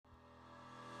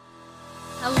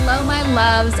Hello, my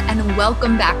loves, and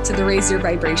welcome back to the Raise Your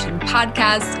Vibration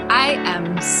podcast. I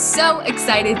am so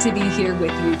excited to be here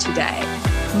with you today.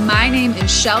 My name is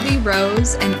Shelby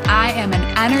Rose, and I am an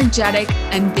energetic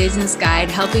and business guide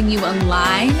helping you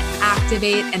align,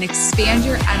 activate, and expand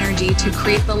your energy to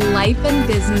create the life and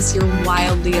business you're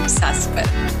wildly obsessed with.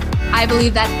 I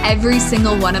believe that every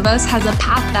single one of us has a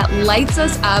path that lights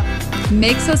us up,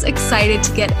 makes us excited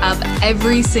to get up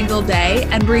every single day,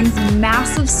 and brings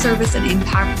massive service and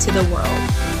impact to the world.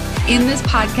 In this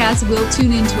podcast, we'll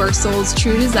tune into our soul's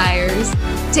true desires,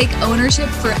 take ownership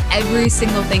for every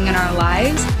single thing in our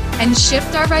lives, and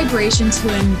shift our vibration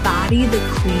to embody the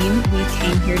queen we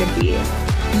came here to be.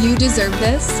 You deserve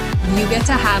this. You get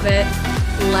to have it.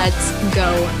 Let's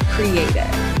go create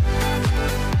it.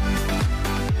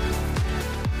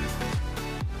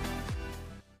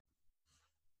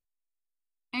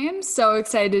 I am so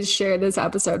excited to share this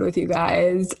episode with you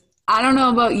guys. I don't know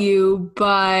about you,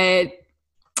 but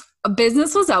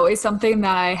business was always something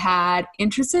that I had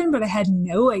interest in, but I had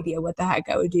no idea what the heck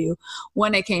I would do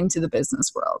when it came to the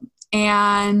business world.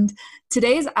 And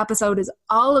today's episode is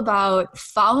all about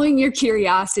following your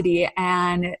curiosity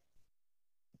and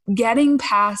getting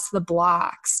past the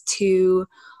blocks to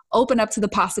open up to the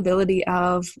possibility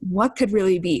of what could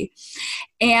really be.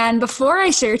 And before I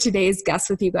share today's guest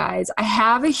with you guys, I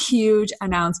have a huge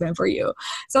announcement for you.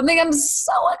 Something I'm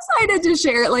so excited to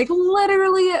share, like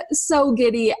literally so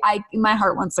giddy. My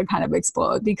heart wants to kind of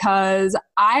explode because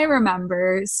I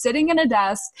remember sitting in a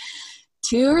desk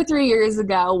 2 or 3 years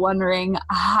ago wondering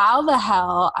how the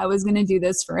hell I was going to do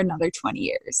this for another 20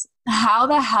 years. How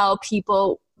the hell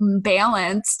people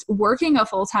balanced working a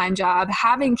full-time job,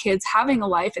 having kids, having a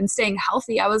life, and staying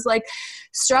healthy. I was like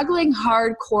struggling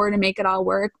hardcore to make it all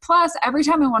work. Plus, every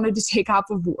time I wanted to take off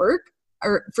of work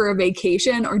or for a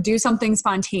vacation or do something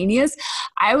spontaneous,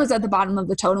 I was at the bottom of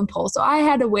the totem pole. So I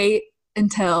had to wait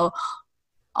until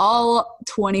all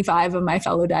 25 of my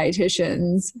fellow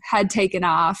dietitians had taken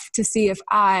off to see if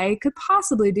I could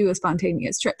possibly do a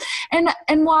spontaneous trip. And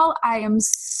while I am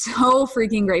so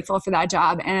freaking grateful for that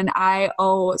job, and I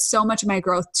owe so much of my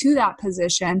growth to that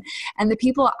position and the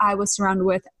people I was surrounded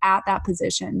with at that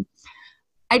position,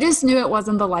 I just knew it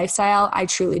wasn't the lifestyle I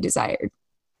truly desired.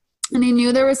 And I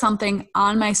knew there was something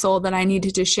on my soul that I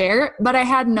needed to share, but I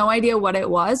had no idea what it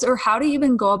was or how to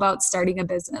even go about starting a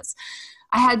business.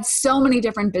 I had so many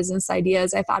different business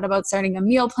ideas. I thought about starting a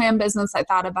meal plan business. I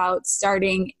thought about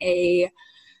starting a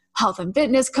health and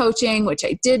fitness coaching, which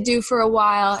I did do for a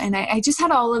while. And I just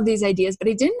had all of these ideas, but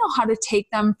I didn't know how to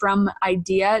take them from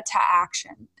idea to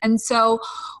action. And so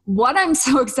what I'm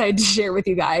so excited to share with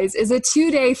you guys is a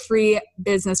 2-day free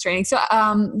business training. So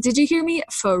did you hear me?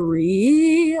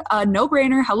 Free, no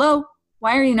brainer. Hello.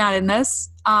 Why are you not in this?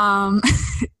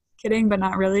 Kidding, but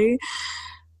not really.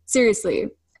 Seriously.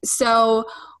 So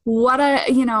why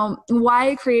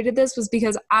I created this was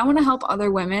because I want to help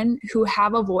other women who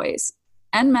have a voice,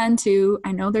 and men too.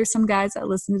 I know there's some guys that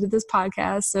listen to this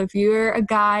podcast. So if you're a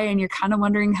guy and you're kind of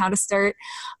wondering how to start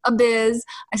a biz,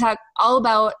 I talk all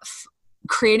about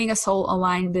creating a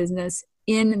soul-aligned business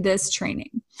in this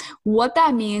training. What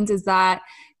that means is that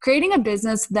creating a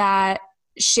business that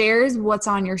shares what's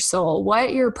on your soul,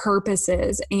 what your purpose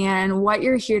is, and what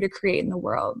you're here to create in the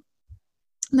world.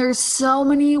 There's so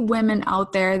many women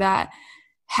out there that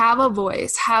have a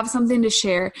voice, have something to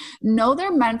share, know they're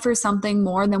meant for something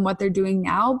more than what they're doing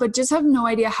now, but just have no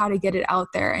idea how to get it out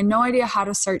there and no idea how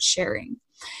to start sharing.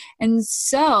 And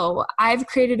so I've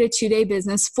created a 2-day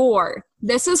business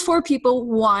this is for people,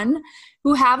 one,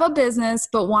 who have a business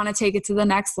but want to take it to the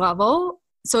next level.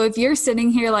 So if you're sitting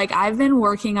here like, I've been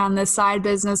working on this side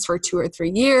business for 2 or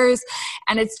 3 years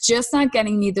and it's just not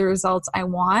getting me the results I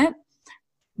want,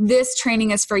 this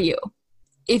training is for you.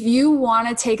 If you want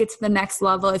to take it to the next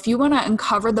level, if you want to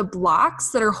uncover the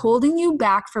blocks that are holding you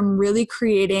back from really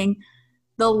creating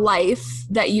the life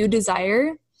that you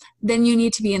desire, then you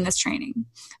need to be in this training.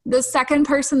 The second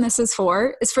person this is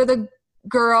for the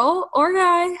girl or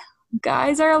guy,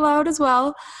 guys are allowed as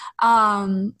well,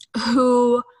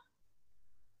 who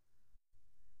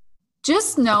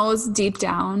just knows deep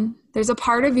down, there's a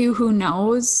part of you who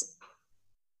knows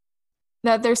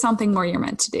that there's something more you're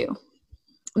meant to do,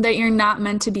 that you're not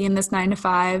meant to be in this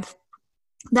 9-to-5,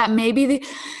 that maybe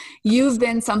you've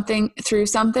been through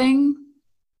something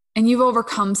and you've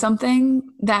overcome something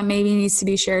that maybe needs to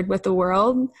be shared with the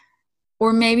world.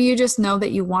 Or maybe you just know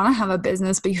that you want to have a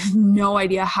business, but you have no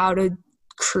idea how to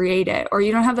create it, or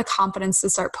you don't have the confidence to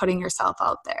start putting yourself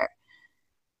out there.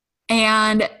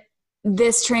 And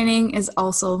this training is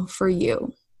also for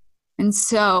you. And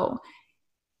so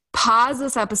pause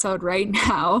this episode right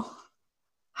now.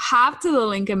 hop to the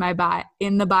link in my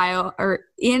bio or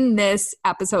in this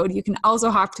episode. You can also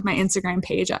hop to my Instagram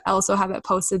page. I also have it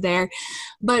posted there.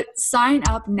 But sign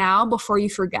up now before you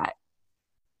forget.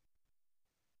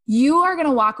 You are going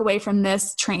to walk away from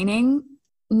this training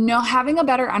having a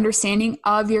better understanding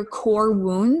of your core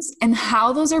wounds and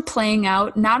how those are playing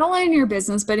out, not only in your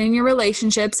business, but in your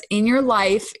relationships, in your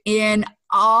life, in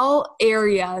all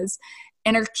areas,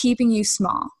 and are keeping you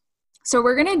small. So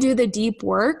we're going to do the deep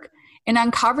work and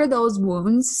uncover those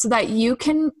wounds so that you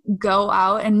can go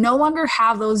out and no longer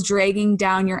have those dragging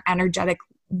down your energetic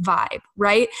vibe,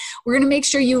 right? We're going to make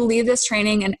sure you leave this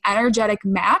training an energetic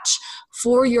match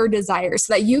for your desires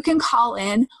so that you can call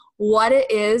in what it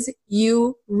is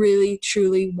you really,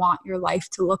 truly want your life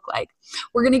to look like.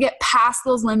 We're going to get past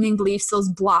those limiting beliefs, those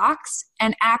blocks,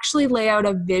 and actually lay out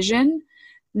a vision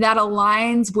that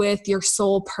aligns with your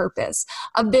soul purpose.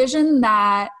 A vision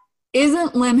that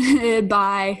isn't limited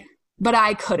by, but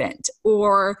I couldn't,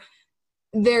 or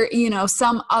there,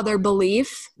 some other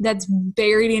belief that's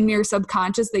buried in your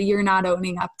subconscious that you're not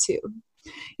owning up to.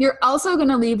 You're also going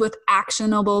to leave with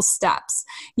actionable steps.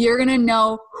 You're going to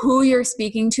know who you're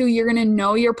speaking to. You're going to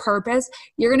know your purpose.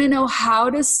 You're going to know how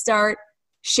to start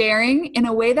sharing in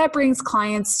a way that brings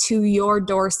clients to your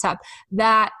doorstep,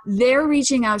 that they're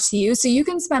reaching out to you so you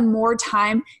can spend more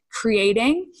time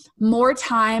creating, more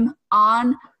time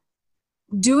on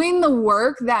doing the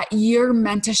work that you're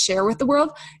meant to share with the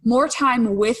world, more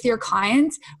time with your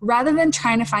clients rather than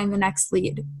trying to find the next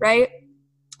lead, right?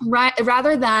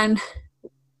 Rather than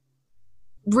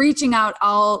reaching out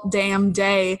all damn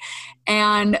day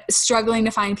and struggling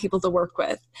to find people to work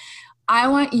with. I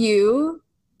want you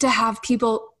to have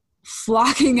people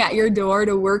flocking at your door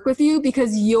to work with you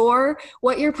because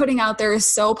what you're putting out there is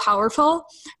so powerful.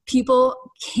 People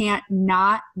can't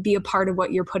not be a part of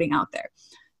what you're putting out there.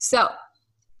 So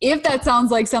if that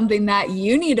sounds like something that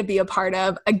you need to be a part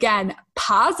of, again,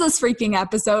 pause this freaking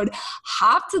episode,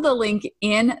 hop to the link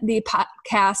in the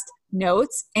podcast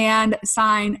notes and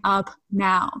sign up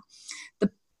now.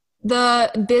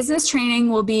 The business training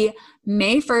will be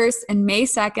May 1st and May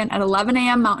 2nd at 11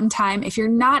 a.m. Mountain Time. If you're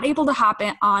not able to hop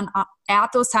in on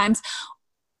at those times,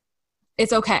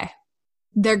 it's okay.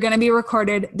 They're going to be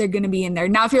recorded. They're going to be in there.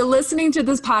 Now, if you're listening to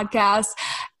this podcast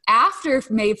after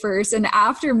May 1st and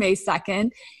after May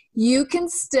 2nd, you can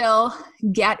still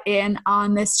get in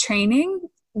on this training.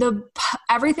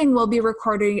 Everything will be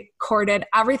recorded.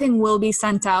 Everything will be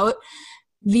sent out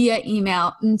via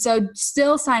email. And so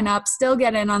still sign up, still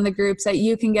get in on the group so that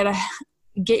you can get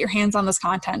your hands on this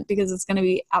content because it's going to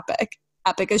be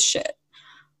epic as shit.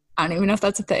 I don't even know if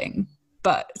that's a thing,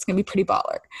 but it's going to be pretty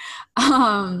baller.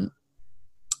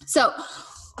 So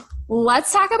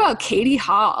let's talk about Katie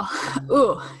Hall.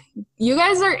 Ooh, you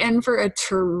guys are in for a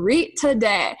treat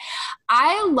today.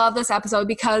 I love this episode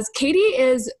because Katie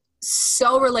is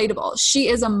so relatable. She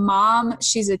is a mom.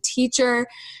 She's a teacher.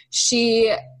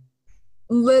 She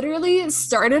literally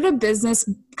started a business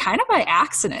kind of by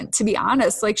accident, to be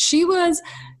honest. Like she was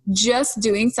just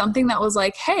doing something that was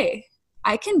like, hey,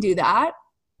 I can do that.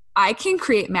 I can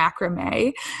create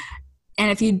macrame.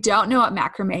 And if you don't know what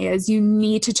macrame is, you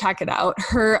need to check it out.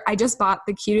 I just bought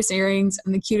the cutest earrings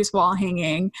and the cutest wall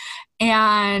hanging,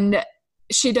 and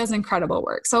she does incredible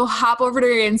work. So hop over to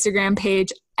your Instagram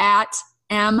page at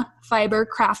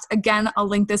mfibercraft. Again, I'll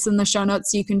link this in the show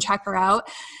notes so you can check her out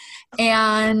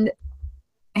and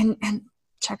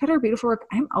check out her beautiful work.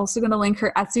 I'm also going to link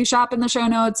her Etsy shop in the show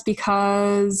notes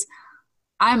because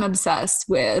I'm obsessed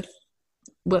with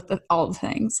all the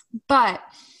things. But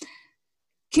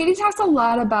Katie talks a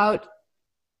lot about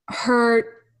her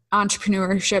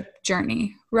entrepreneurship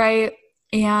journey, right?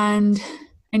 And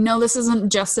I know this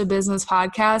isn't just a business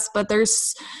podcast, but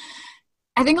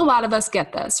I think a lot of us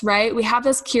get this, right? We have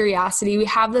this curiosity, we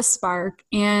have this spark,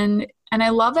 and I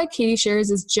love that Katie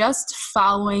shares is just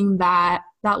following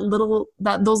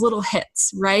those little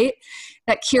hits, right?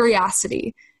 That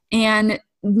curiosity and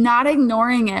not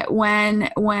ignoring it when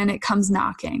it comes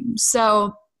knocking.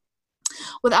 So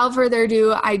without further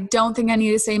ado, I don't think I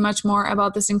need to say much more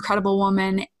about this incredible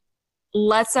woman.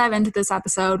 Let's dive into this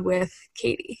episode with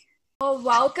Katie. Well,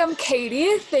 welcome,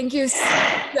 Katie. Thank you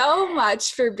so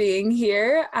much for being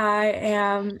here. I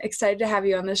am excited to have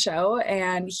you on the show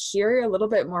and hear a little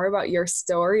bit more about your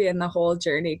story and the whole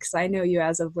journey, because I know you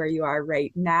as of where you are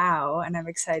right now, and I'm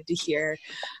excited to hear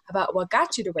about what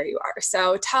got you to where you are.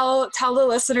 So tell the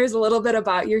listeners a little bit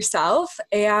about yourself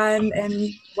and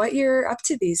what you're up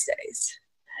to these days.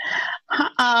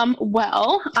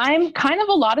 Well, I'm kind of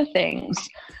a lot of things.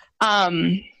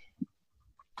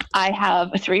 I have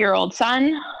a 3-year-old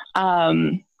son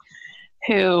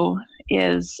who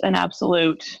is an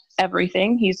absolute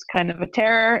everything. He's kind of a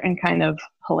terror and kind of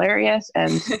hilarious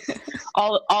and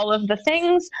all of the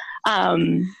things.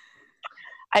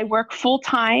 I work full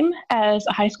time as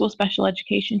a high school special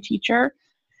education teacher.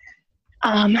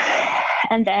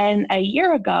 And then a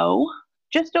year ago,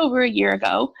 just over a year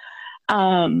ago,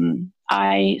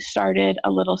 I started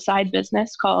a little side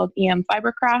business called EM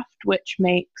Fibercraft, which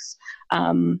makes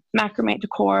macrame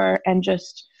decor, and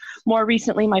just more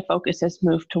recently, my focus has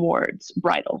moved towards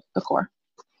bridal decor.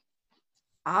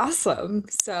 Awesome.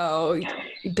 So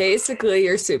basically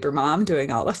you're super mom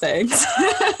doing all the things.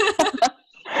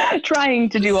 Trying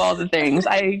to do all the things.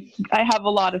 I have a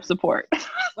lot of support.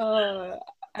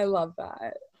 I love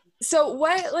that. So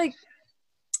why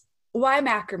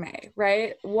macrame,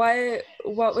 right?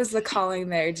 What was the calling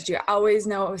there? Did you always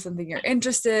know it was something you're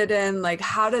interested in? Like,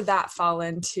 how did that fall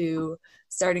into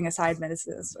starting a side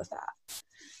business with that?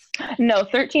 No,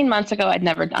 13 months ago, I'd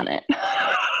never done it.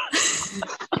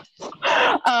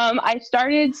 I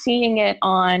started seeing it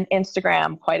on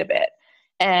Instagram quite a bit.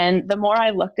 And the more I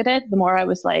looked at it, the more I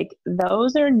was like,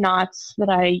 those are knots that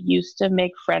I used to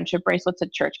make friendship bracelets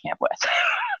at church camp with.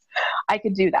 I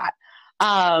could do that.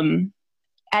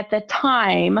 At the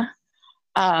time,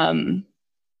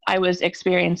 I was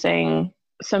experiencing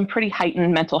some pretty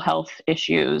heightened mental health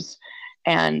issues.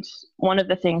 And one of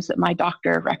the things that my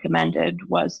doctor recommended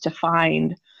was to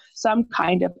find some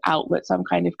kind of outlet, some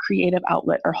kind of creative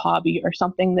outlet or hobby or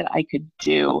something that I could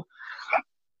do.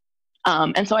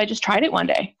 And so I just tried it one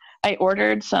day. I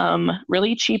ordered some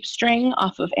really cheap string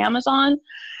off of Amazon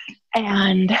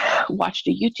and watched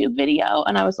a YouTube video,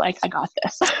 and I was like, I got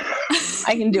this.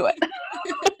 I can do it.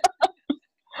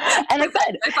 And I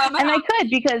could. I could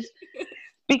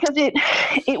because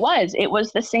it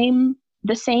was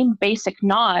the same basic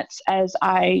knots as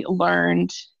I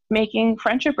learned making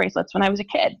friendship bracelets when I was a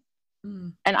kid.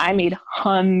 And I made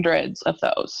hundreds of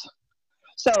those.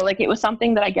 So like, it was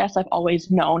something that I guess I've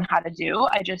always known how to do.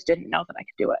 I just didn't know that I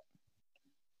could do it.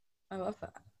 I love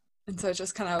that. And so it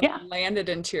just kind of landed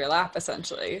into your lap,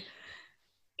 essentially.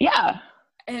 Yeah.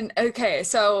 And okay,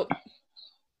 so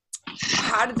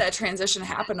how did that transition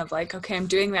happen of like, okay, I'm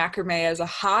doing macrame as a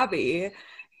hobby,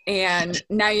 and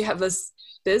now you have this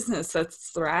business that's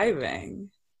thriving?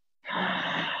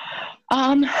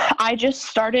 I just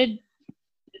started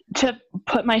to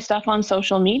put my stuff on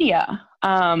social media.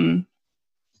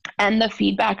 And the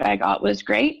feedback I got was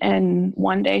great. And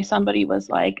one day somebody was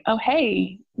like, oh,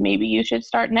 hey, maybe you should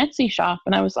start an Etsy shop.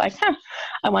 And I was like,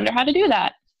 I wonder how to do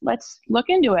that. Let's look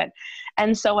into it.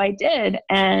 And so I did.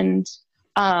 And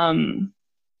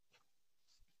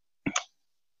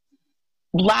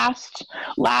last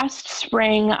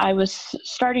spring, I was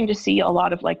starting to see a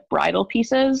lot of like bridal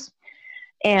pieces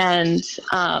and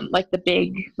like the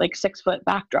big, like 6-foot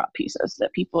backdrop pieces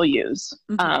that people use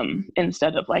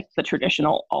instead of like the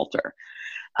traditional altar.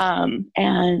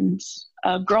 And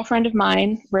a girlfriend of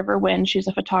mine, River Wind, she's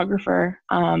a photographer,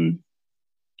 and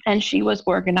she was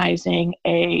organizing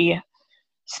a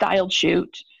styled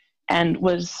shoot and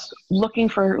was looking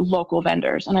for local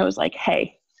vendors. And I was like,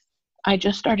 hey, I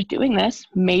just started doing this.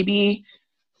 Maybe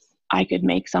I could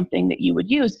make something that you would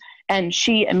use. And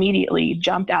she immediately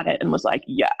jumped at it and was like,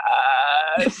 yes.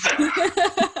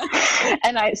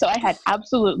 So I had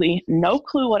absolutely no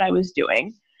clue what I was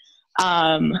doing.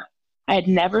 I had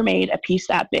never made a piece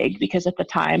that big because at the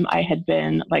time I had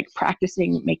been like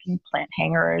practicing making plant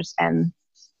hangers and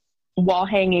wall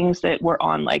hangings that were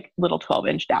on like little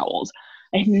 12-inch dowels.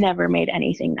 I had never made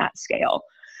anything that scale.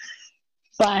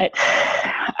 But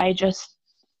I just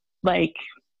like,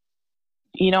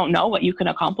 you don't know what you can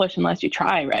accomplish unless you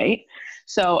try, right?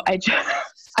 So I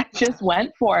just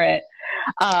went for it.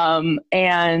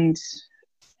 And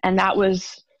that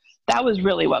was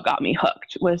really what got me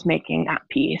hooked, was making that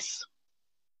piece.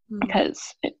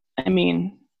 Because it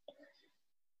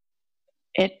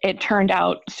turned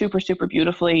out super, super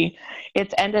beautifully.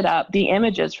 It's ended up, the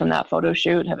images from that photo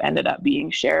shoot have ended up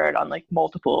being shared on like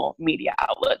multiple media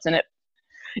outlets. And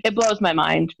it blows my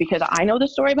mind because I know the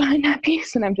story behind that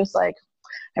piece. And I'm just like,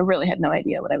 I really had no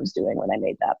idea what I was doing when I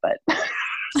made that, but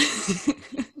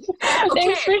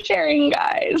thanks for sharing,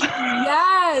 guys.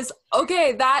 Yes.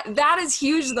 Okay. That is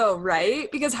huge though, right?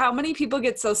 Because how many people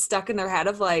get so stuck in their head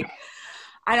of like,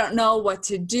 I don't know what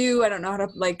to do. I don't know how to,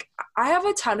 like, I have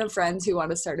a ton of friends who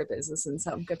want to start a business in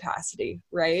some capacity,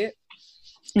 right?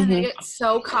 And they get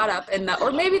so caught up in that,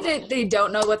 or maybe they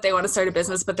don't know what they want to start a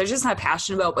business, but they're just not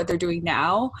passionate about what they're doing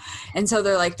now. And so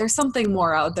they're like, there's something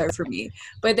more out there for me.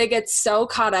 But they get so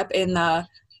caught up in the,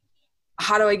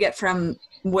 how do I get from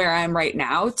where I'm right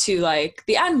now to like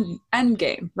the end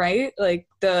game, right? Like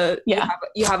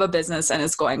you have a business and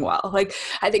it's going well. Like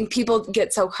I think people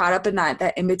get so caught up in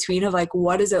that in between of like,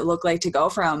 what does it look like to go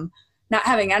from not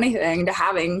having anything to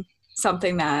having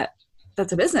something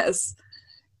that's a business.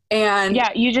 And yeah,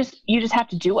 you just have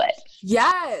to do it.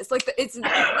 Yes, like it's in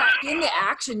the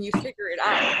action you figure it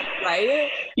out, right?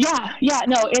 Yeah,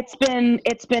 no,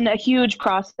 it's been a huge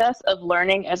process of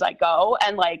learning as I go,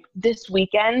 and like this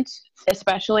weekend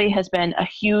especially has been a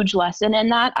huge lesson in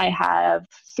that. I have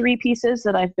 3 pieces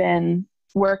that I've been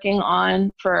working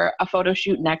on for a photo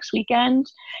shoot next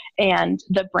weekend, and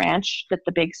the branch that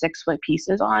the big 6-foot piece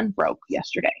is on broke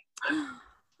yesterday.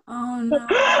 Oh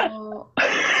no.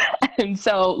 And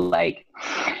so like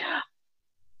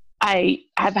I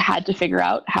have had to figure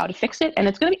out how to fix it, and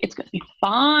it's gonna be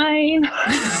fine.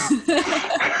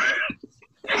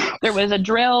 There was a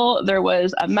drill, there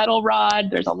was a metal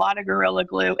rod, there's a lot of Gorilla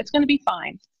Glue. It's gonna be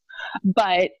fine.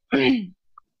 But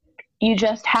you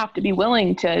just have to be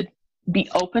willing to be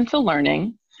open to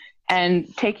learning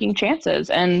and taking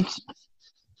chances, and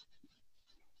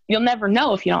you'll never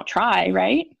know if you don't try,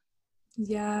 right?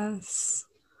 Yes.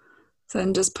 So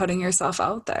then just putting yourself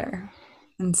out there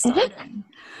and starting.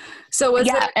 So was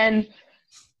it? And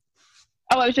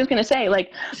I was just going to say,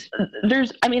 like,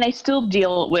 I still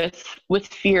deal with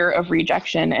fear of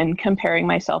rejection and comparing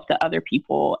myself to other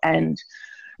people. And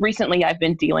recently I've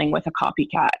been dealing with a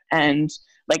copycat, and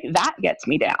like that gets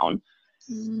me down.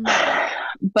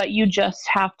 But you just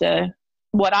have to,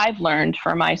 what I've learned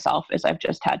for myself is I've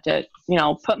just had to,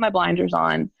 put my blinders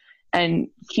on and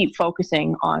keep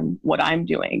focusing on what I'm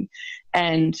doing.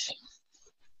 And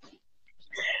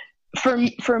for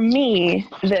me,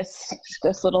 this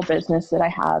little business that I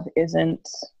have isn't,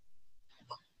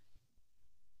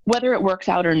 whether it works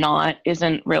out or not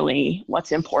isn't really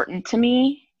what's important to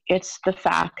me. It's the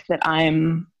fact that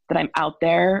I'm out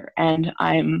there and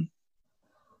I'm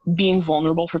being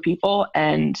vulnerable for people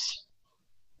and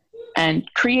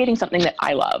creating something that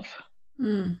I love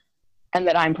and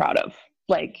that I'm proud of.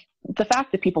 Like, the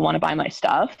fact that people want to buy my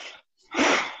stuff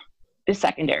is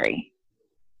secondary.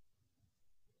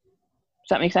 Does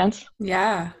that make sense?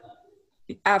 Yeah,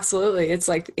 absolutely. It's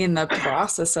like in the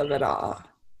process of it all.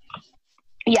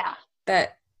 Yeah.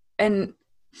 And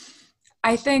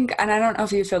I think, and I don't know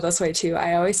if you feel this way too,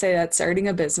 I always say that starting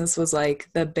a business was like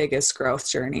the biggest growth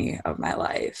journey of my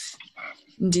life.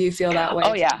 Do you feel that way?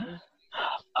 Oh, yeah.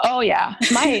 Oh, yeah.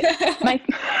 My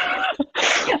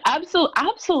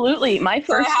absolutely. My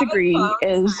first degree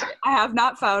is... I have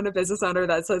not found a business owner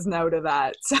that says no to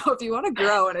that. So if you want to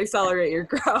grow and accelerate your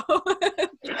growth.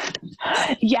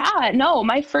 Yeah, no,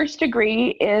 my first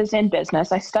degree is in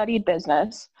business. I studied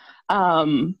business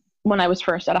when I was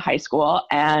first out of high school.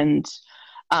 And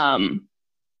I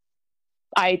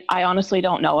honestly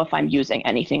don't know if I'm using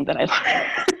anything that I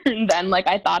learned then. Like,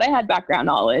 I thought I had background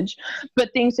knowledge,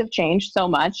 but things have changed so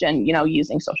much. And,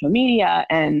 using social media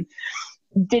and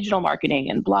digital marketing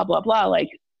and blah, blah, blah. Like,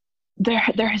 there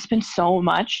has been so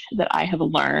much that I have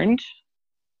learned.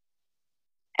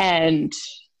 And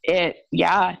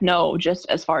just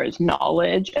as far as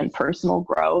knowledge and personal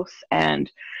growth and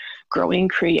growing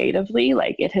creatively,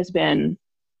 like, it's been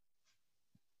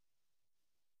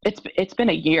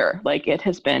a year. Like, it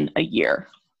has been a year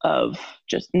of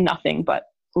just nothing but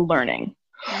learning.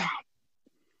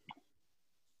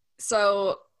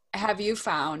 So have you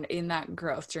found in that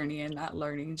growth journey, in that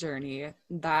learning journey,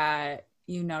 that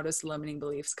you notice limiting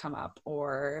beliefs come up,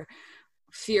 or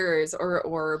fears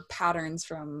or patterns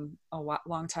from a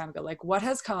long time ago? Like, what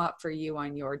has come up for you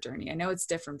on your journey? I know it's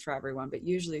different for everyone, but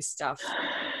usually stuff.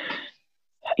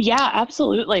 Yeah,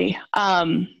 absolutely.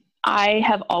 I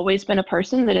have always been a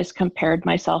person that has compared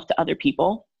myself to other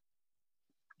people.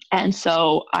 And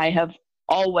so I have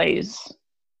always,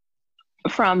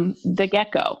 from the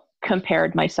get-go,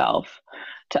 compared myself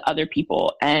to other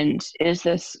people. And is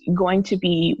this going to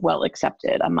be well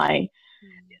accepted? My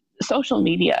social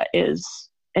media is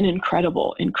an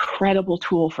incredible, incredible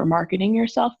tool for marketing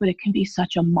yourself, but it can be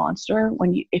such a monster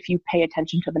if you pay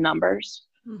attention to the numbers.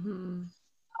 Mm-hmm.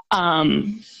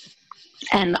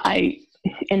 And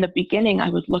in the beginning, I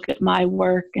would look at my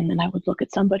work, and then I would look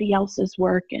at somebody else's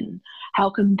work, and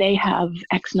how come they have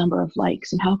X number of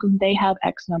likes, and how come they have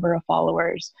X number of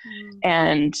followers?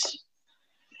 And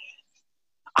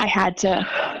I had to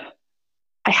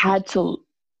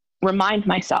remind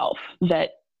myself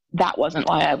that wasn't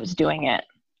why I was doing it.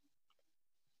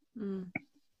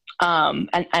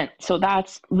 And so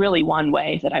that's really one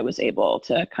way that I was able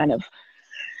to kind of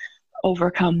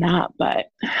overcome that. But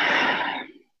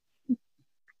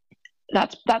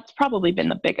that's probably been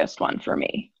the biggest one for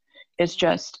me, is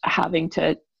just having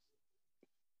to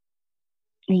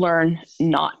learn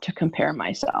not to compare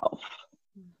myself.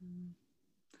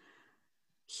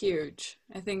 Huge.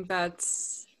 I think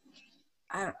that's,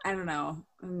 I don't know,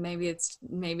 maybe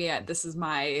this is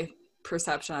my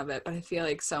perception of it, but I feel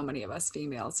like so many of us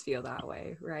females feel that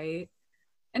way, right?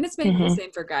 And it's maybe the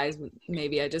same for guys.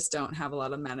 Maybe I just don't have a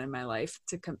lot of men in my life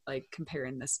to compare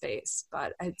in this space,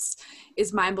 but it's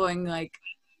mind-blowing, like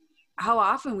how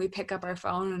often we pick up our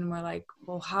phone and we're like,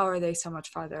 well, how are they so much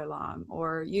farther along?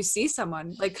 Or you see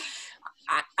someone, like,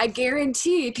 I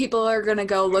guarantee people are going to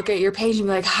go look at your page and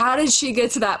be like, how did she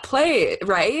get to that plate?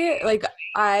 Right? Like,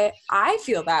 I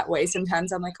feel that way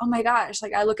sometimes. I'm like, oh my gosh,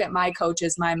 like I look at my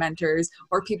coaches, my mentors,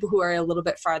 or people who are a little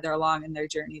bit farther along in their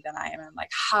journey than I am. I'm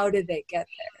like, how did they get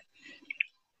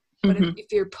there? But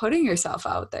if you're putting yourself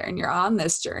out there and you're on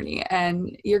this journey,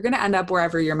 and you're going to end up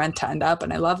wherever you're meant to end up.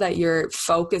 And I love that your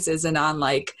focus isn't on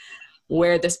like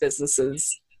where this business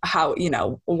is, how, you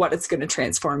know, what it's going to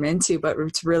transform into, but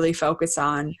to really focus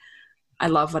on, I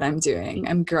love what I'm doing.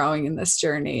 I'm growing in this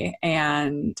journey,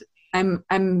 and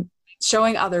I'm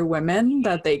showing other women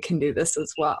that they can do this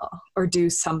as well, or do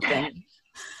something.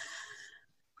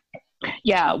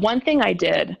 Yeah. One thing I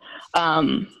did,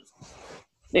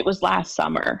 it was last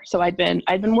summer. So I'd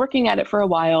been working at it for a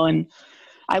while, and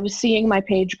I was seeing my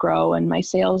page grow and my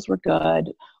sales were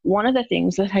good. One of the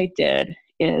things that I did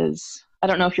is, I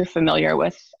don't know if you're familiar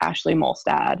with Ashley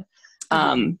Molstad.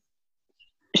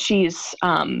 She's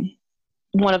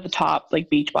one of the top like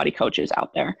Beachbody coaches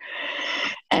out there,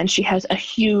 and she has a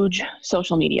huge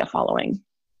social media following.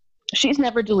 She's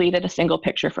never deleted a single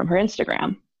picture from her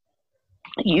Instagram.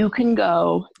 You can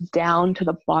go down to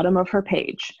the bottom of her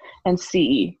page and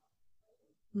see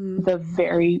the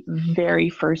very, very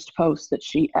first post that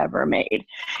she ever made.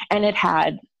 And it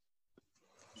had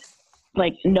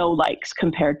like no likes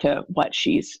compared to what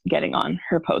she's getting on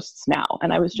her posts now.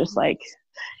 And I was just like,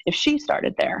 if she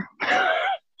started there,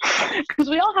 because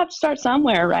we all have to start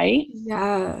somewhere, right?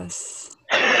 Yes.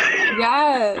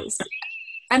 Yes.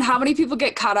 And how many people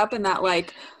get caught up in that,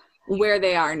 like where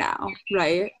they are now,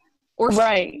 right? Or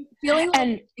feeling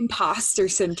like imposter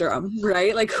syndrome,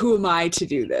 right? Like, who am I to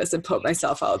do this and put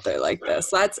myself out there like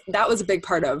this? That was a big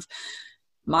part of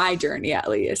my journey, at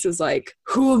least, is like,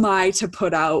 who am I to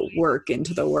put out work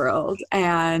into the world?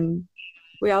 And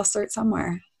we all start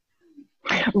somewhere.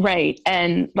 Right.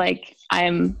 And like,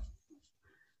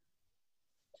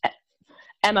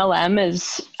 MLM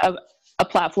is a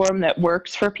platform that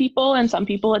works for people, and some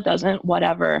people it doesn't,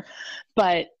 whatever.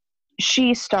 But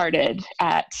she started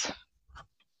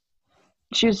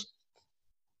she was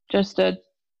just a,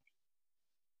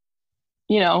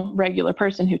 regular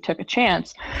person who took a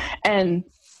chance. And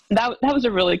that was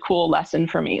a really cool lesson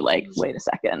for me. Like, wait a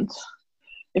second,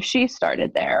 if she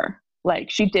started there, like,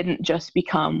 she didn't just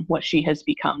become what she has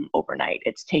become overnight.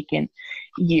 It's taken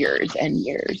years and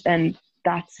years, and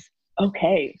that's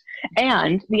okay.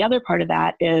 And the other part of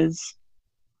that is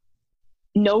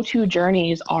no two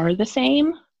journeys are the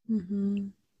same. Mm-hmm.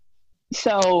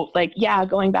 So like, yeah,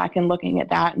 going back and looking at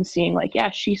that and seeing like, yeah,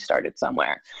 she started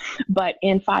somewhere, but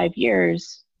in 5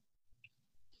 years,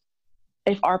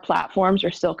 if our platforms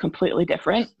are still completely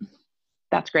different,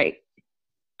 that's great.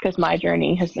 Because my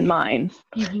journey has been mine.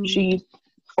 Mm-hmm. She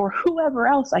or whoever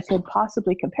else I could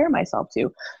possibly compare myself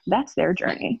to, that's their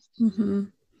journey. Mm-hmm.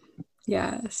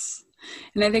 Yes.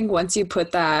 And I think once you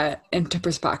put that into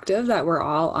perspective, that we're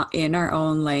all in our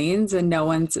own lanes and no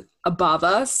one's above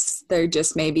us, they're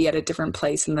just maybe at a different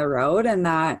place in the road, and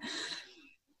that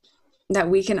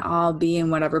we can all be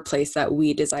in whatever place that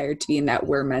we desire to be, and that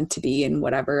we're meant to be in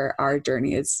whatever our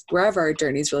journey is, wherever our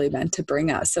journey is really meant to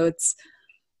bring us. So it's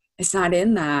not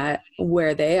in that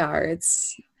where they are,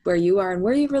 it's where you are and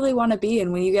where you really want to be.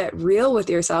 And when you get real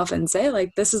with yourself and say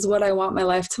like, this is what I want my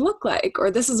life to look like, or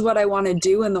this is what I want to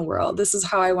do in the world, this is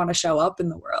how I want to show up in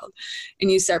the world, and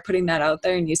you start putting that out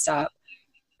there and you stop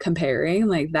comparing,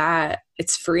 like that,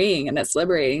 it's freeing and it's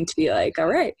liberating to be like, all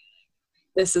right,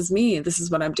 this is me, this is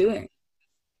what I'm doing.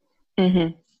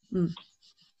 Mm-hmm.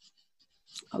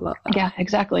 I love that. Yeah,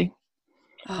 exactly.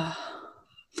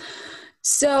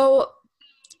 So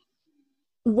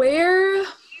I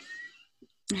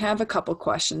have a couple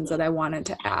questions that I wanted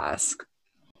to ask.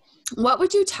 What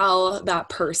would you tell that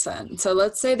person? So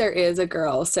let's say there is a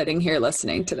girl sitting here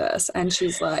listening to this and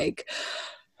she's like,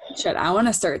 shit, I want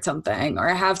to start something, or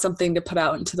I have something to put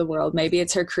out into the world. Maybe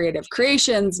it's her creative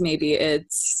creations. Maybe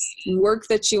it's work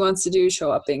that she wants to do,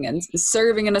 show up and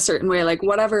serving in a certain way, like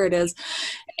whatever it is.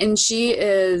 And she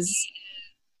is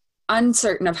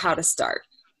uncertain of how to start,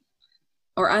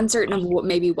 or uncertain of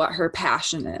what her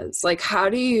passion is. Like, how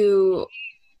do you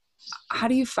how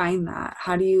do you find that?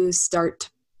 How do you start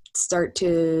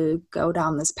to go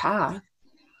down this path?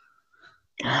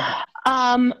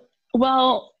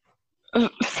 Well,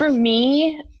 for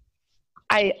me,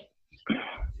 I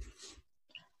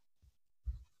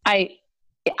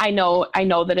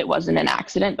know that it wasn't an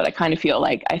accident, but I kind of feel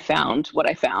like I found what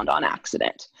I found on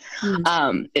accident.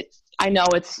 I know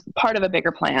it's part of a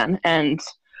bigger plan, and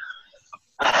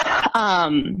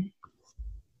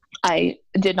I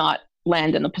did not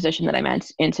land in the position that I'm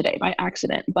in today by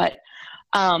accident. But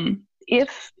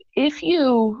if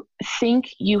you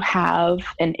think you have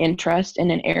an interest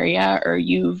in an area, or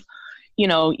you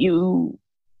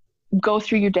go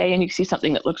through your day and you see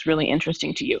something that looks really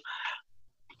interesting to you,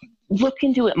 look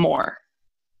into it more.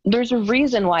 There's a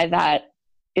reason why that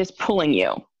is pulling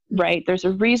you, right? There's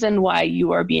a reason why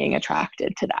you are being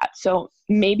attracted to that. So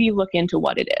maybe look into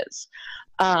what it is.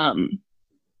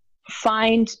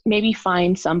 Find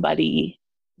somebody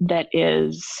that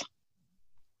is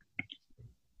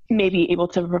maybe able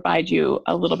to provide you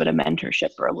a little bit of mentorship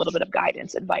or a little bit of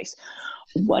guidance, advice,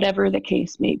 whatever the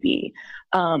case may be.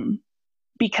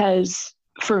 Because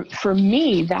for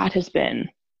me, that's been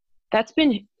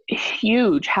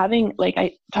huge. Having, like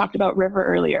I talked about River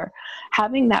earlier,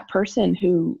 having that person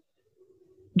who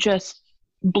just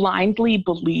blindly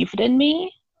believed in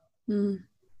me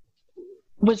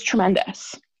was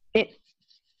tremendous. It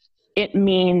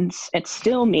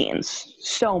still means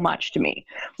so much to me.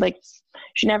 Like,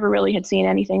 she never really had seen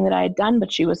anything that I had done,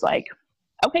 but she was like,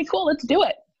 okay, cool, let's do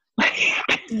it.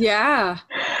 Yeah.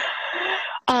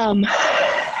 And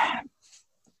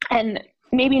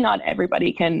maybe not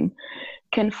everybody can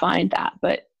find that,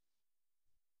 but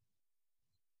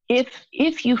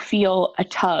if you feel a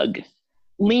tug,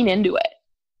 lean into it,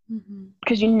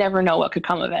 because you never know what could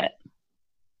come of it.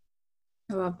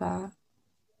 I love that.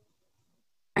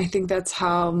 I think that's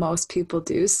how most people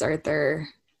do start their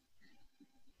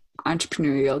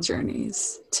entrepreneurial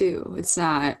journeys too. It's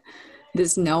not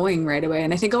this knowing right away.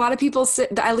 And I think a lot of people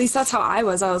at least that's how I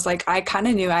was. I was like, I kind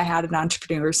of knew I had an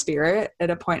entrepreneur spirit at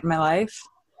a point in my life,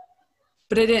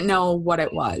 but I didn't know what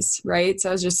it was. Right. So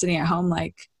I was just sitting at home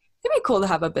like, it'd be cool to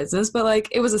have a business, but like,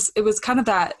 it was kind of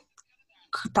that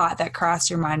thought that crossed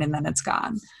your mind and then it's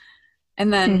gone.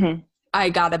 And then I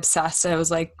got obsessed. I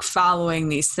was like following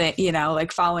these things,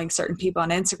 like following certain people on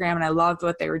Instagram, and I loved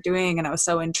what they were doing. And I was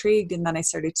so intrigued. And then I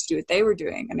started to do what they were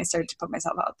doing, and I started to put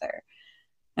myself out there,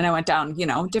 and I went down,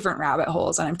 different rabbit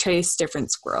holes, and I've chased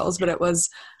different squirrels, but it was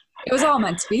all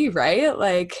meant to be, right?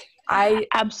 Like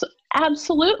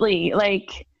absolutely,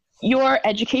 like your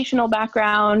educational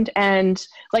background and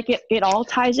like it all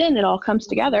ties in, it all comes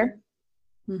together.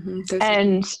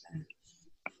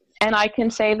 And I can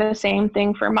say the same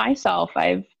thing for myself.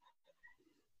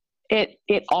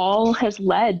 It all has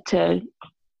led to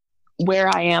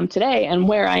where I am today, and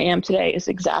where I am today is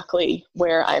exactly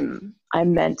where I'm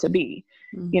meant to be.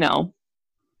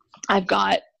 I've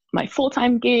got my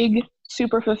full-time gig,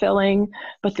 super fulfilling,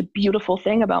 but the beautiful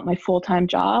thing about my full-time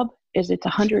job is it's a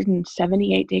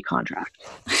 178-day contract.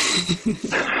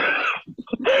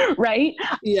 Right?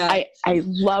 Yeah. I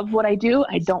love what I do.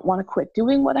 I don't want to quit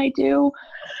doing what I do.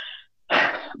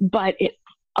 But it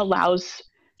allows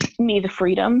me the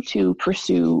freedom to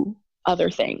pursue other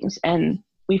things. And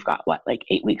we've got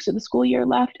 8 weeks of the school year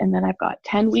left. And then I've got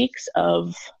 10 weeks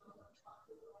of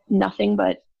nothing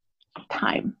but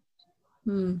time.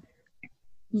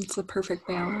 It's a perfect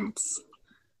balance.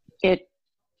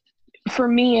 For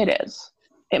me, it is.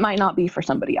 It might not be for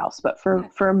somebody else, but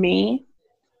for me,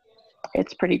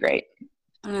 it's pretty great.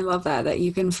 And I love that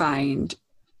you can find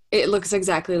it looks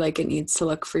exactly like it needs to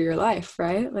look for your life,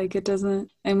 right? Like it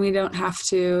doesn't, and we don't have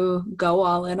to go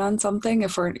all in on something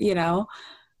if we're,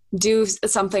 do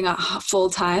something full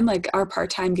time. Like our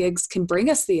part-time gigs can bring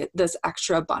us this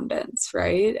extra abundance,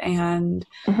 right? And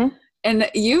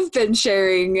you've been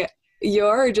sharing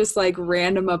your just like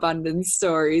random abundance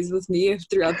stories with me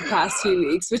throughout the past few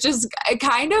weeks, which is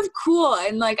kind of cool.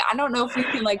 And like, I don't know if we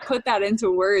can like put that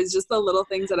into words, just the little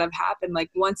things that have happened.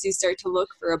 Like once you start to look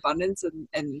for abundance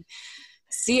and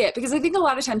see it, because I think a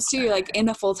lot of times too, you're like in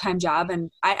a full-time job.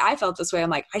 And I felt this way. I'm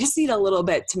like, I just need a little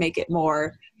bit to make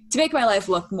my life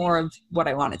look more of what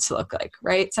I want it to look like.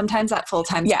 Right. Sometimes that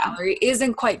full-time salary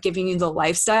isn't quite giving you the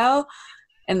lifestyle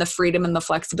and the freedom and the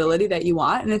flexibility that you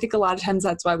want. And I think a lot of times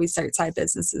that's why we start side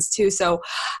businesses too. So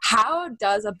how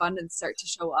does abundance start to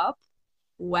show up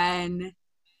when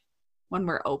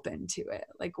we're open to it?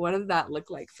 Like, what does that look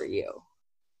like for you?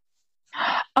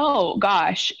 Oh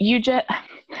gosh, I've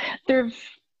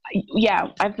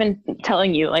been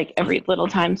telling you like every little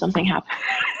time something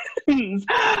happens,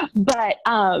 but,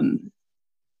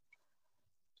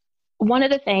 one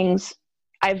of the things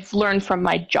I've learned from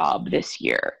my job this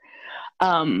year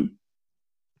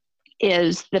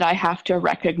is that I have to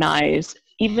recognize,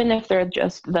 even if they're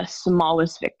just the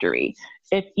smallest victory,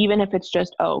 even if it's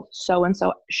just, oh,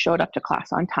 so-and-so showed up to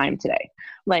class on time today,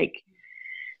 like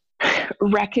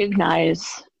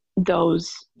recognize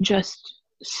those just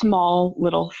small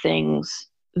little things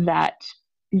that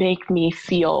make me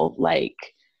feel like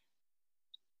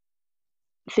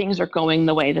things are going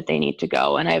the way that they need to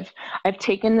go. And I've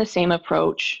taken the same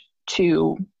approach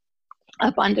to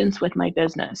abundance with my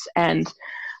business, and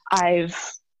I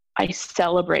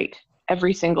celebrate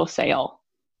every single sale.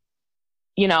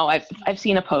 You know, I've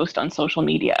seen a post on social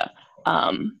media.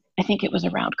 I think it was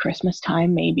around Christmas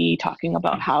time, maybe, talking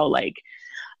about how like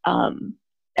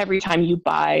every time you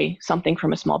buy something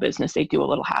from a small business, they do a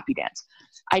little happy dance.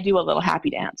 I do a little happy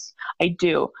dance.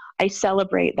 I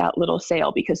celebrate that little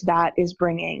sale, because that is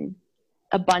bringing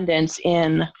abundance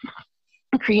in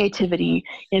creativity,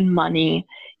 in money,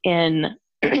 in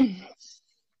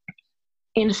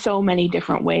in so many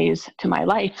different ways to my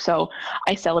life. So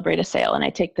I celebrate a sale, and I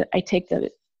take the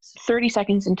 30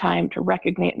 seconds in time to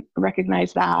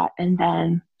recognize that, and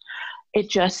then it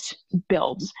just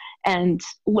builds. And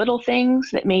little things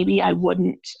that maybe I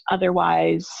wouldn't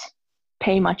otherwise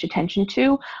pay much attention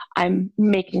to, I'm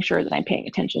making sure that I'm paying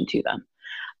attention to them.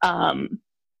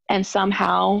 And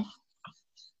somehow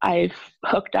I've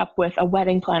hooked up with a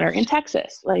wedding planner in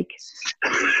Texas,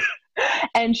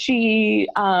 and she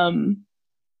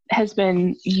has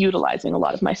been utilizing a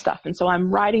lot of my stuff. And so I'm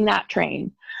riding that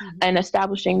train and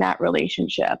establishing that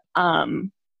relationship. Out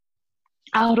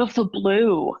of the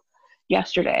blue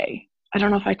yesterday, I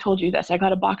don't know if I told you this, I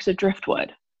got a box of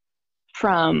driftwood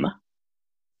from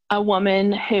a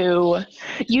woman who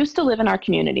used to live in our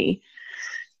community.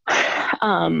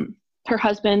 Her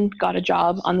husband got a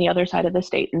job on the other side of the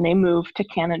state, and they moved to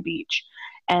Cannon Beach.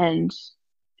 And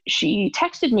she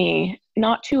texted me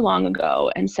not too long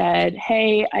ago and said,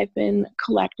 hey, I've been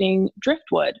collecting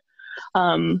driftwood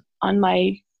on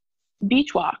my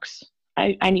beach walks.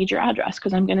 I need your address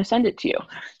because I'm going to send it to you.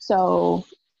 So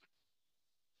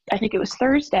I think it was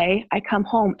Thursday, I come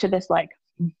home to this like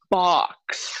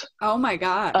box. Oh my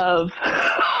God. Of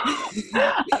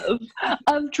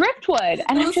driftwood.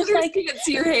 And I'm just like, you could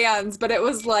see your hands, but it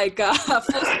was like a full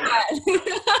spread.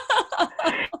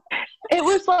 It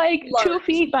was like large. 2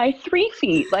 feet by 3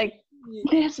 feet, like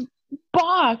this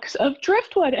box of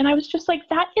driftwood. And I was just like,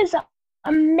 that is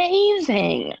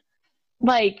amazing.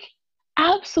 Like,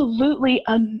 absolutely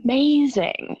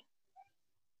amazing.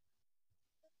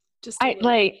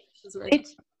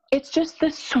 It's just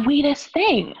the sweetest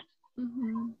thing.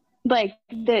 Mm-hmm. Like,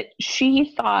 that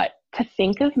she thought to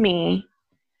think of me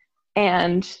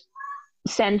and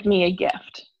send me a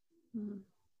gift.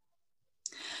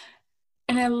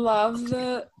 And I love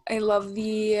the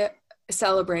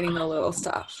celebrating the little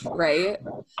stuff, right?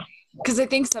 Because I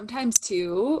think sometimes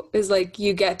too is like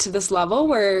you get to this level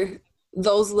where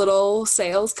those little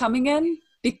sales coming in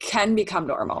can become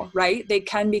normal, right? They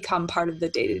can become part of the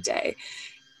day-to-day.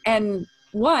 And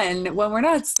when we're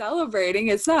not celebrating,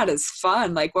 it's not as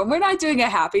fun. Like when we're not doing a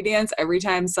happy dance every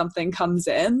time something comes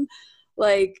in,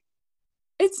 like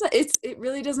it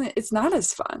really doesn't, it's not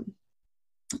as fun.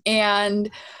 And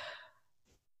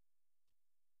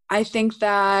I think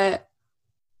that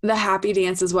the happy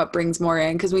dance is what brings more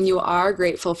in, because when you are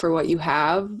grateful for what you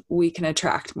have, we can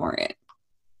attract more in.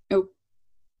 Oh,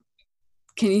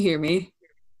 can you hear me?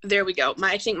 There we go.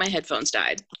 I think my headphones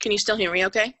died. Can you still hear me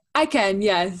okay? I can,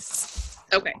 yes.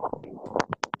 Okay.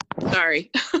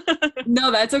 Sorry. No,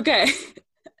 that's okay.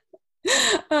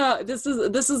 This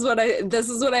is what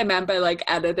I meant by like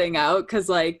editing out, because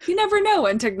like you never know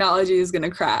when technology is going to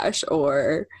crash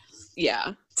or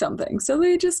something. So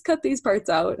they just cut these parts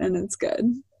out and it's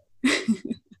good.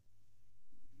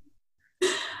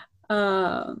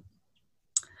 Well,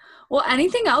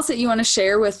 anything else that you want to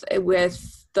share with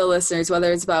the listeners,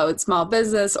 whether it's about small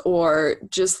business or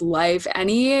just life,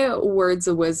 any words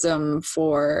of wisdom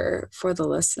for the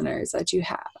listeners that you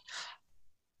have?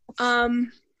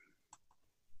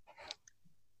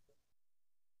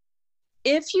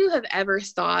 If you have ever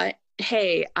thought,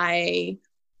 hey, I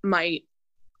might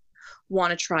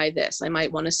want to try this, I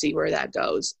might want to see where that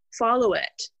goes, follow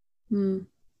it.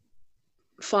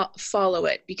 Follow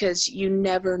it, because you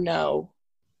never know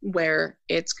where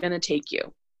it's going to take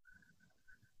you.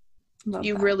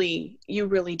 You really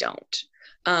don't.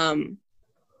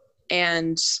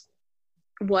 And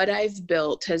what I've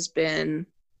built has been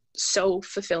so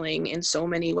fulfilling in so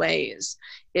many ways.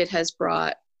 It has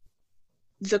brought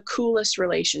the coolest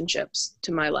relationships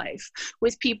to my life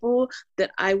with people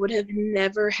that I would have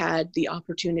never had the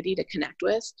opportunity to connect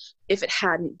with if it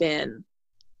hadn't been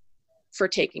for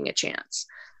taking a chance,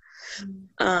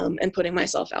 and putting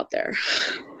myself out there.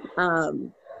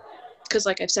 Because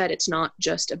like I've said, it's not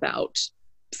just about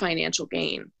financial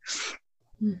gain.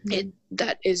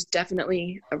 That is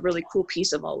definitely a really cool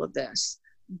piece of all of this,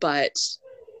 but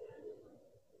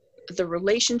the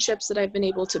relationships that I've been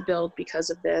able to build because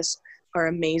of this are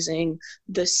amazing.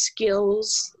 The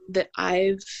skills that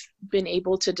I've been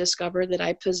able to discover that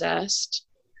I possessed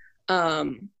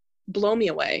blow me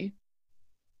away.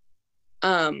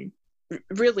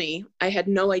 Really, I had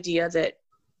no idea that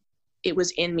it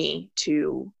was in me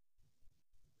to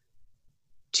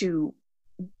do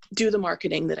the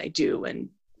marketing that I do and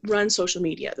run social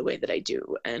media the way that I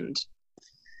do. And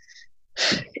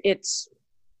it's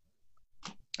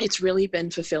really been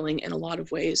fulfilling in a lot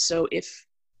of ways. So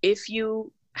if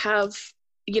you have,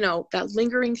 that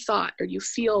lingering thought, or you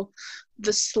feel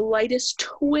the slightest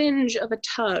twinge of a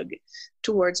tug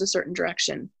towards a certain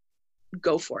direction,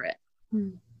 go for it.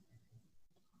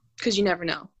 Because you never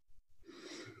know.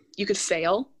 You could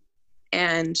fail,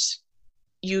 and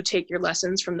you take your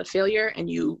lessons from the failure and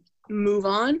you move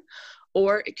on,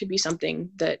 or it could be something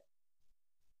that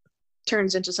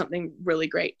turns into something really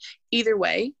great. Either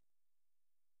way,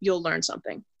 you'll learn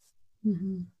something.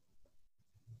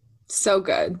 So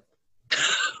good.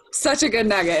 Such a good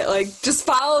nugget. Like, just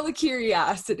follow the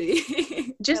curiosity.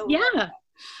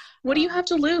 What do you have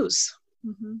to lose?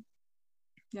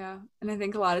 Yeah. And I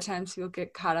think a lot of times people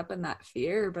get caught up in that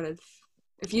fear, but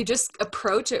if you just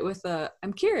approach it with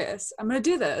I'm curious, I'm going to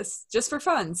do this just for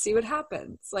fun, see what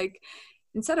happens. Like,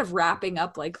 instead of wrapping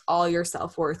up like all your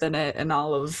self-worth in it and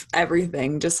all of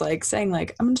everything, just like saying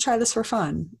like, I'm going to try this for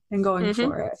fun and going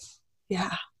for it.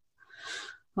 Yeah.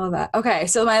 Love that. Okay.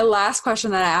 So my last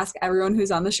question that I ask everyone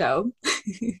who's on the show,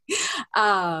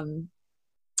 our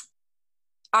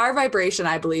vibration,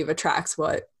 I believe, attracts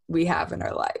what we have in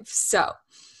our life. So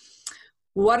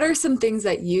what are some things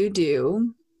that you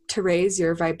do to raise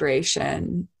your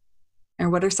vibration,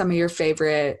 and what are some of your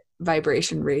favorite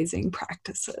vibration raising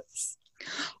practices?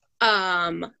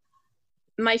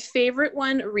 My favorite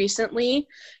one recently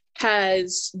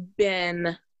has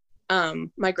been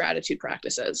my gratitude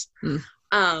practices.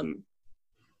 I'm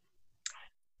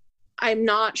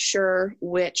not sure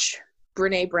which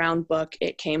Brene Brown book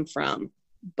it came from,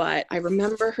 but I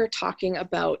remember her talking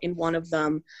about in one of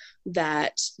them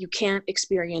that you can't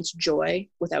experience joy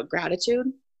without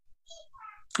gratitude.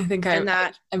 I think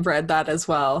I've read that as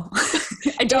well.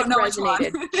 I don't know.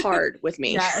 Resonated hard with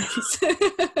me. Yes.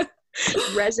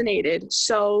 Resonated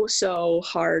so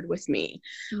hard with me.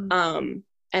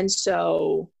 And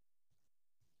so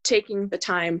taking the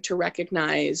time to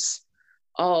recognize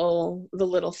all the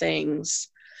little things,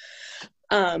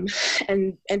 and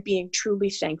being truly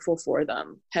thankful for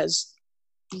them has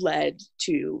led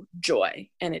to joy,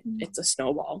 and it's a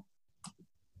snowball.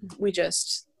 We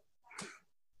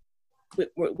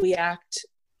act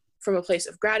from a place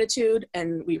of gratitude,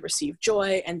 and we receive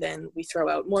joy, and then we throw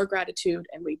out more gratitude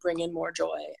and we bring in more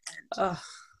joy. And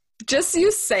just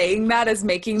you saying that is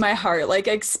making my heart like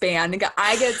expand.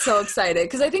 I get so excited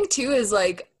because I think too is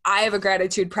like, I have a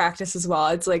gratitude practice as well.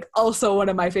 It's like also one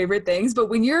of my favorite things. But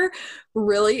when you're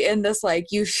really in this,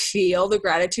 like you feel the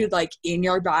gratitude like in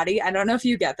your body. I don't know if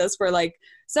you get this, where like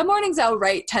some mornings I'll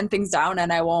write 10 things down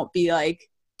and I won't be like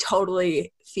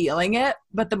totally feeling it.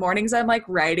 But the mornings I'm like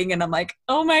writing and I'm like,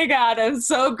 oh my God, I'm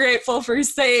so grateful for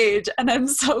sage and I'm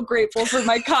so grateful for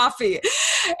my coffee.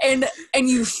 And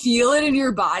you feel it in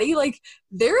your body. Like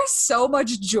there is so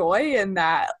much joy in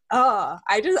that.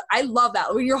 I love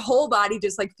that when your whole body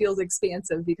just like feels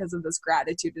expansive because of this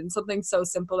gratitude and something so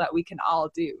simple that we can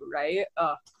all do. Right.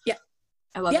 Yeah.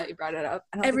 I love that you brought it up.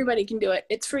 Everybody can do it.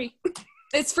 It's free.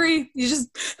 It's free.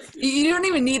 You don't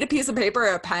even need a piece of paper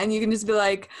or a pen. You can just be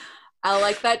like, I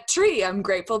like that tree. I'm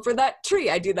grateful for that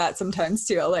tree. I do that sometimes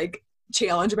too. I like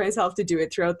challenge myself to do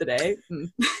it throughout the day.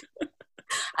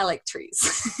 I like trees.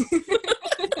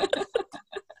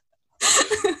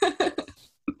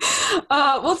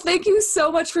 Well, thank you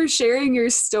so much for sharing your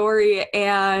story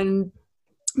and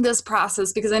this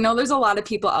process, because I know there's a lot of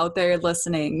people out there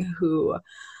listening who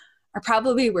are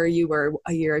probably where you were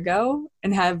a year ago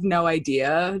and have no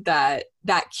idea that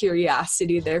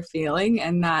curiosity they're feeling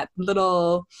and that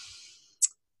little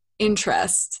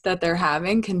interest that they're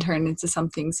having can turn into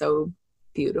something so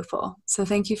beautiful. So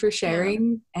thank you for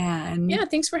sharing. And yeah,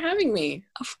 thanks for having me.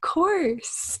 Of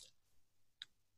course.